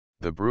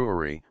The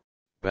brewery,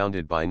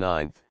 bounded by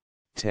 9th,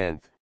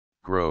 10th,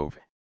 Grove,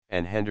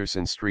 and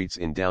Henderson Streets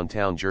in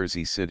downtown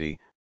Jersey City,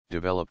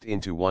 developed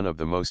into one of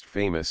the most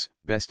famous,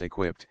 best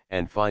equipped,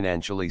 and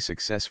financially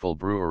successful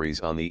breweries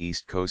on the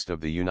East Coast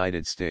of the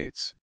United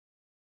States.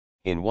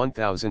 In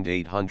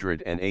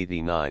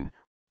 1889,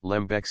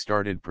 Lembeck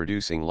started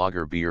producing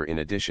lager beer in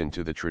addition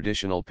to the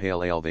traditional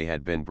pale ale they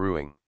had been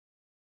brewing.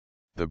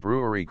 The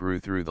brewery grew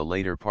through the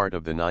later part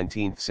of the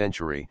 19th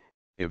century,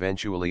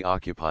 eventually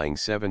occupying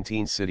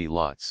 17 city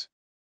lots.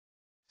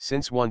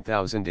 Since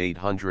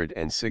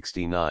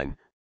 1869,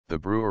 the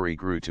brewery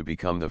grew to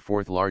become the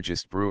fourth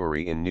largest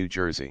brewery in New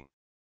Jersey.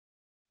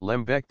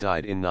 Lembeck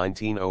died in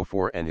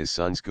 1904 and his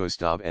sons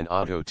Gustav and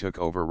Otto took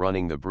over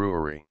running the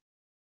brewery.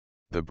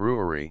 The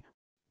brewery,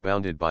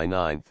 bounded by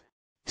 9th,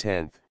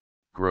 10th,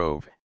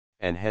 Grove,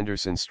 and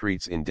Henderson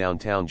Streets in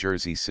downtown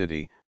Jersey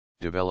City,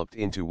 developed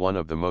into one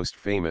of the most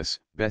famous,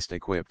 best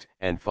equipped,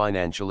 and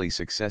financially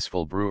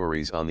successful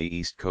breweries on the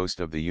East Coast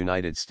of the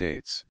United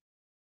States.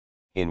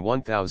 In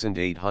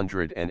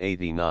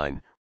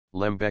 1889,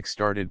 Lembeck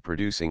started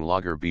producing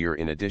lager beer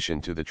in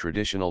addition to the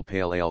traditional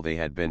pale ale they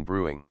had been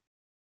brewing.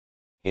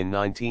 In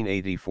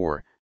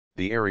 1984,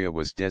 the area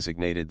was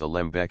designated the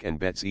Lembeck and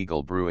Betz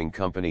Eagle Brewing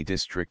Company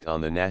District on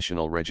the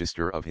National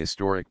Register of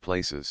Historic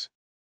Places.